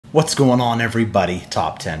What's going on, everybody?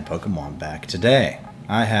 Top 10 Pokemon back. Today,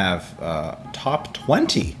 I have a top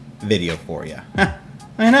 20 video for you.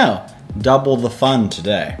 I know, double the fun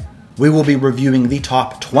today. We will be reviewing the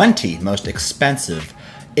top 20 most expensive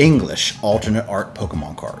English alternate art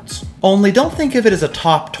Pokemon cards. Only don't think of it as a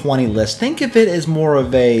top 20 list, think of it as more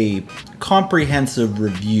of a comprehensive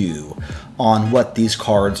review on what these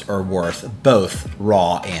cards are worth, both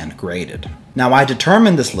raw and graded. Now, I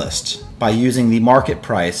determined this list by using the market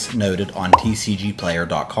price noted on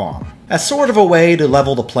tcgplayer.com as sort of a way to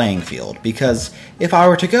level the playing field, because if I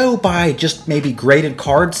were to go by just maybe graded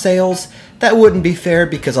card sales, that wouldn't be fair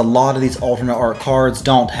because a lot of these alternate art cards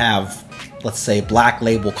don't have, let's say, black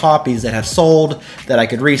label copies that have sold that I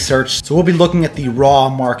could research. So we'll be looking at the raw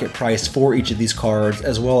market price for each of these cards,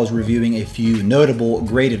 as well as reviewing a few notable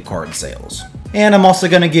graded card sales. And I'm also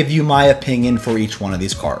going to give you my opinion for each one of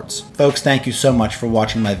these cards. Folks, thank you so much for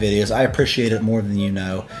watching my videos. I appreciate it more than you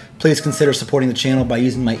know. Please consider supporting the channel by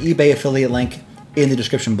using my eBay affiliate link in the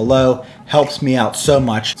description below. Helps me out so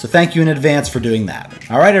much, so thank you in advance for doing that.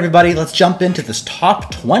 Alright everybody, let's jump into this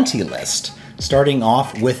top 20 list. Starting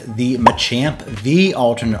off with the Machamp V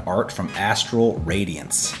alternate art from Astral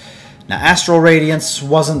Radiance. Now, Astral Radiance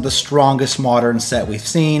wasn't the strongest modern set we've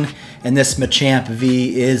seen, and this Machamp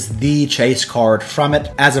V is the chase card from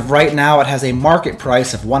it. As of right now, it has a market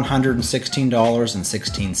price of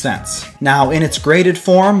 $116.16. Now, in its graded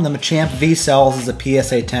form, the Machamp V sells as a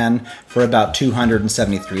PSA 10 for about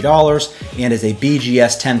 $273, and as a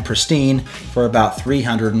BGS 10 Pristine for about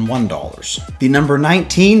 $301. The number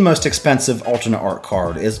 19 most expensive alternate art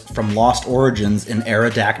card is from Lost Origins in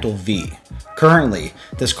Aerodactyl V. Currently,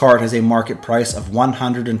 this card has a market price of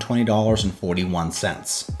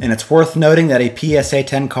 $120.41. And it's worth noting that a PSA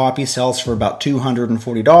 10 copy sells for about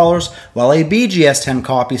 $240, while a BGS 10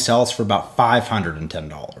 copy sells for about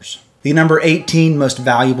 $510. The number 18 most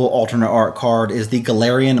valuable alternate art card is the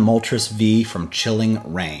Galarian Moltres V from Chilling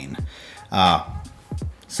Reign.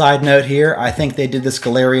 Side note here, I think they did this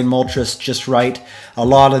Galarian Moltres just right. A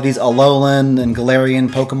lot of these Alolan and Galarian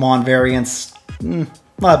Pokemon variants,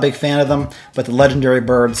 not a big fan of them, but the legendary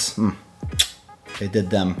birds, they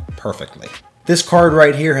did them perfectly. This card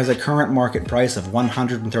right here has a current market price of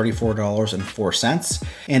 $134.04,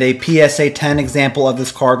 and a PSA 10 example of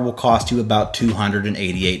this card will cost you about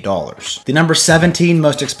 $288. The number 17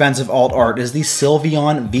 most expensive alt art is the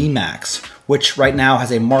Sylveon VMAX, which right now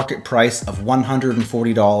has a market price of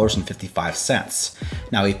 $140.55.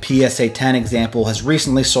 Now, a PSA 10 example has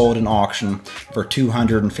recently sold in auction for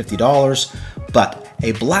 $250, but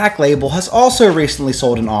a black label has also recently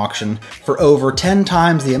sold in auction for over 10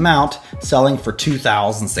 times the amount, selling for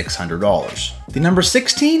 $2,600. The number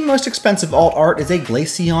 16 most expensive alt art is a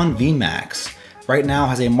Glaceon VMAX. Right now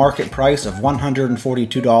has a market price of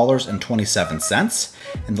 $142.27,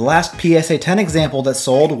 and the last PSA 10 example that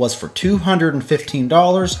sold was for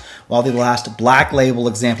 $215, while the last black label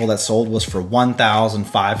example that sold was for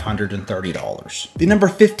 $1,530. The number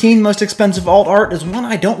 15 most expensive alt art is one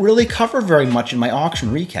I don't really cover very much in my auction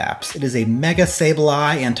recaps. It is a Mega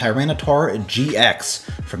Sableye and Tyranitar GX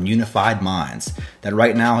from Unified Minds that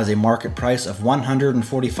right now has a market price of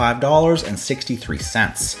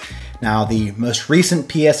 $145.63. Now, the most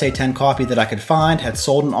recent PSA 10 copy that I could find had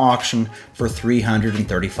sold in auction for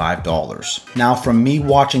 $335. Now, from me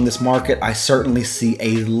watching this market, I certainly see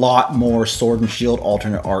a lot more Sword and Shield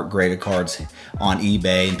alternate art graded cards on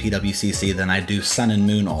eBay and PWCC than I do Sun and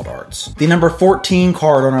Moon alt arts. The number 14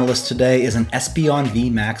 card on our list today is an Espeon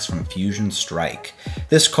VMAX from Fusion Strike.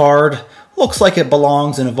 This card looks like it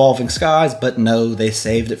belongs in Evolving Skies, but no, they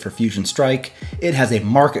saved it for Fusion Strike. It has a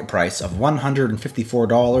market price of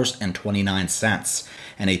 $154.29,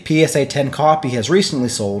 and a PSA 10 copy has recently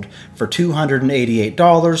sold for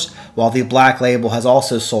 $288, while the black label has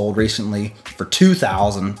also sold recently for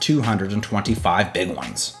 $2,225 big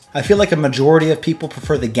ones. I feel like a majority of people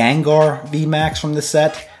prefer the Gengar VMAX from this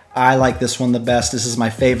set. I like this one the best. This is my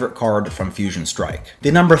favorite card from Fusion Strike.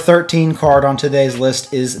 The number 13 card on today's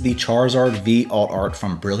list is the Charizard V alt art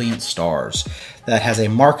from Brilliant Stars that has a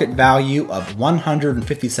market value of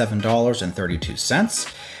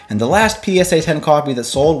 $157.32. And the last PSA 10 copy that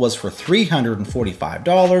sold was for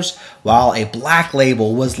 $345, while a black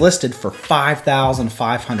label was listed for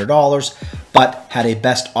 $5,500, but had a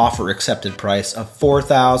best offer accepted price of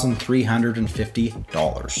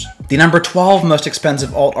 $4,350. The number 12 most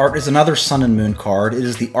expensive alt art is another Sun and Moon card. It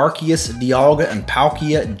is the Arceus, Dialga, and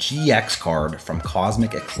Palkia GX card from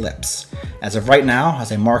Cosmic Eclipse. As of right now,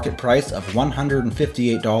 has a market price of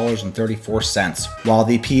 $158.34, while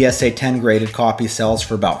the PSA 10 graded copy sells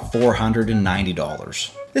for about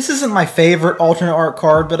 $490. This isn't my favorite alternate art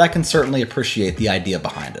card, but I can certainly appreciate the idea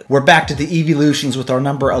behind it. We're back to the evolutions with our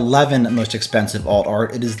number 11 most expensive alt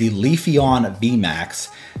art. It is the Leafeon VMAX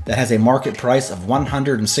that has a market price of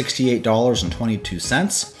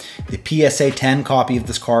 $168.22. The PSA 10 copy of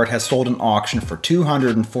this card has sold in auction for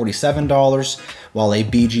 $247, while a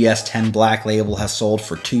BGS 10 Black Label has sold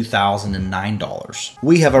for $2,009.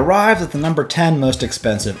 We have arrived at the number 10 most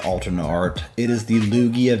expensive alternate art. It is the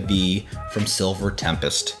Lugia V from Silver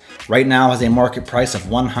Tempest. Right now has a market price of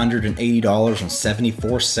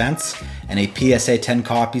 $180.74, and a PSA 10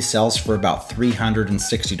 copy sells for about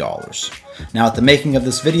 $360. Now at the making of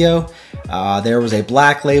this video, there was a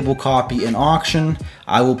Black Label copy in auction.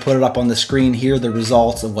 I will put it up on the screen here, the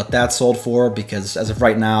results of what that sold for, because as of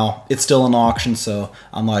right now, it's still in auction, so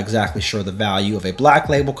I'm not exactly sure the value of a Black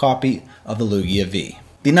Label copy of the Lugia V.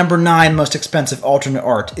 The number 9 most expensive alternate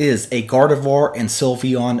art is a Gardevoir and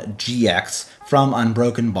Sylveon GX from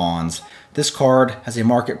Unbroken Bonds. This card has a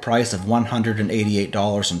market price of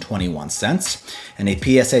 $188.21, and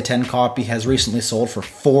a PSA 10 copy has recently sold for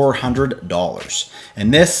 $400.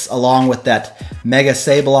 And this, along with that Mega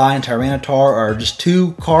Sableye and Tyranitar, are just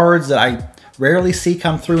two cards that I rarely see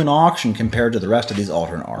come through in auction compared to the rest of these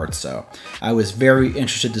alternate arts, so I was very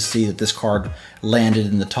interested to see that this card landed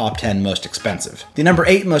in the top 10 most expensive. The number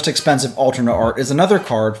 8 most expensive alternate art is another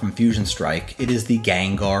card from Fusion Strike. It is the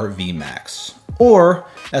Gengar VMAX, or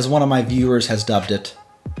as one of my viewers has dubbed it,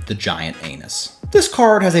 the Giant Anus. This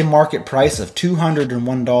card has a market price of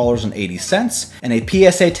 $201.80, and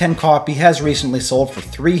a PSA 10 copy has recently sold for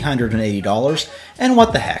 $380, and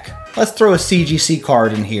what the heck? Let's throw a CGC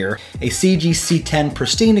card in here. A CGC 10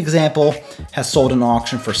 Pristine example has sold in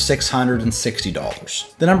auction for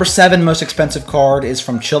 $660. The number 7 most expensive card is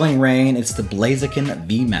from Chilling Reign. It's the Blaziken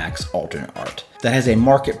VMAX alternate art that has a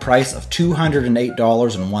market price of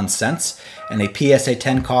 $208.01, and a PSA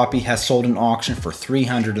 10 copy has sold in auction for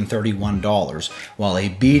 $331, while a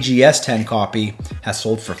BGS 10 copy has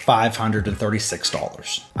sold for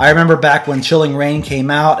 $536. I remember back when Chilling Reign came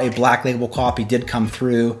out, a Black Label copy did come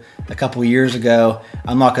through a couple years ago.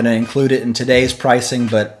 I'm not going to include it in today's pricing,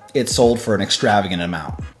 but it sold for an extravagant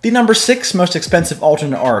amount. The number 6 most expensive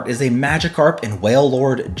alternate art is a Magikarp and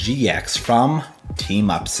Wailord GX from Team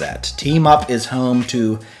Up Set. Team Up is home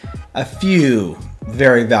to a few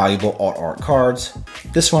very valuable alt art cards.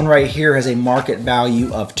 This one right here has a market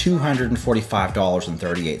value of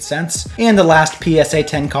 $245.38, and the last PSA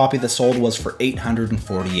 10 copy that sold was for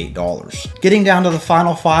 $848. Getting down to the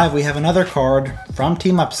final 5, we have another card from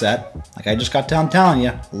Team Up Set. Like I just got done telling you,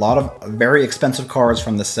 a lot of very expensive cards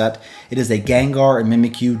from this set. It is a Gengar and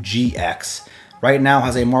Mimikyu GX. Right now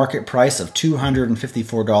has a market price of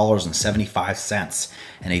 $254.75,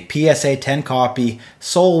 and a PSA 10 copy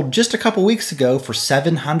sold just a couple weeks ago for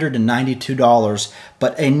 $792,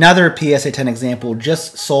 but another PSA 10 example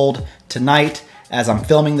just sold tonight as I'm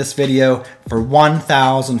filming this video for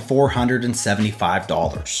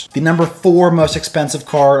 $1,475. The number 4 most expensive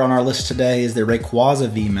card on our list today is the Rayquaza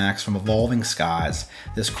VMAX from Evolving Skies.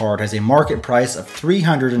 This card has a market price of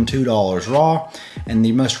 $302 raw, and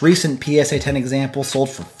the most recent PSA 10 example sold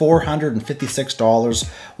for $456,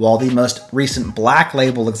 while the most recent Black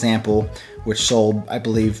Label example, which sold, I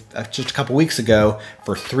believe, just a couple weeks ago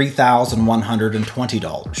for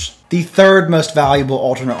 $3,120. The third most valuable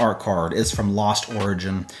alternate art card is from Lost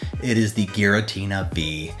Origin. It is the Giratina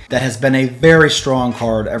V. That has been a very strong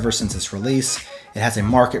card ever since its release. It has a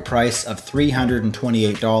market price of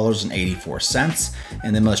 $328.84,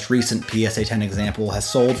 and the most recent PSA 10 example has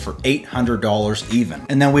sold for $800 even.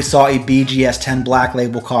 And then we saw a BGS 10 Black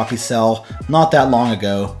Label copy sell not that long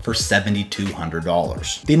ago for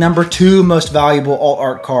 $7,200. The number 2 most valuable alt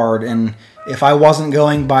art card, and if I wasn't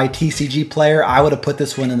going by TCG Player, I would have put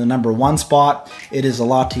this one in the number 1 spot. It is a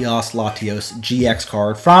Latios GX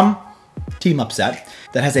card from Team Up Set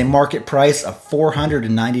that has a market price of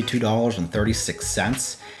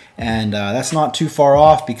 $492.36. And that's not too far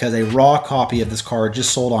off, because a raw copy of this card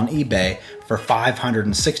just sold on eBay for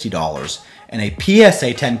 $560. And a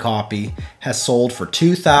PSA 10 copy has sold for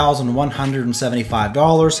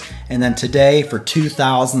 $2,175, and then today for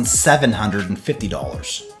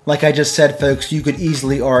 $2,750. Like I just said, folks, you could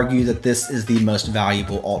easily argue that this is the most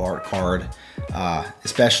valuable alt art card,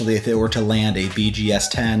 especially if it were to land a BGS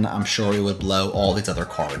 10. I'm sure it would blow all these other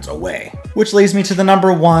cards away. Which leads me to the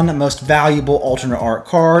number 1 most valuable alternate art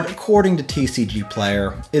card, according to TCG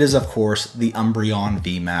Player. It is, of course, the Umbreon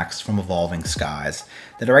VMAX from Evolving Skies,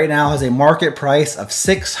 that right now has a market price of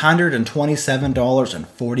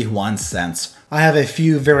 $627.41 I have a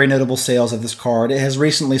few very notable sales of this card. It has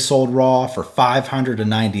recently sold raw for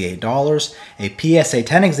 $598. A PSA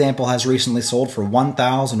 10 example has recently sold for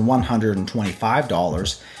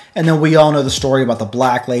 $1,125. And then we all know the story about the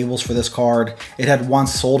black labels for this card. It had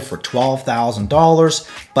once sold for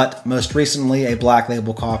 $12,000, but most recently a black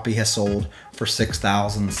label copy has sold for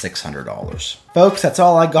 $6,600. Folks, that's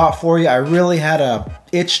all I got for you. I really had a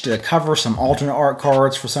itch to cover some alternate art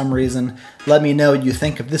cards for some reason. Let me know what you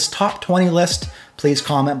think of this top 20 list. Please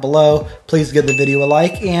comment below. Please give the video a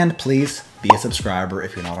like, and please be a subscriber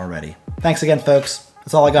if you're not already. Thanks again, folks.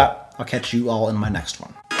 That's all I got. I'll catch you all in my next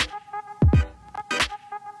one.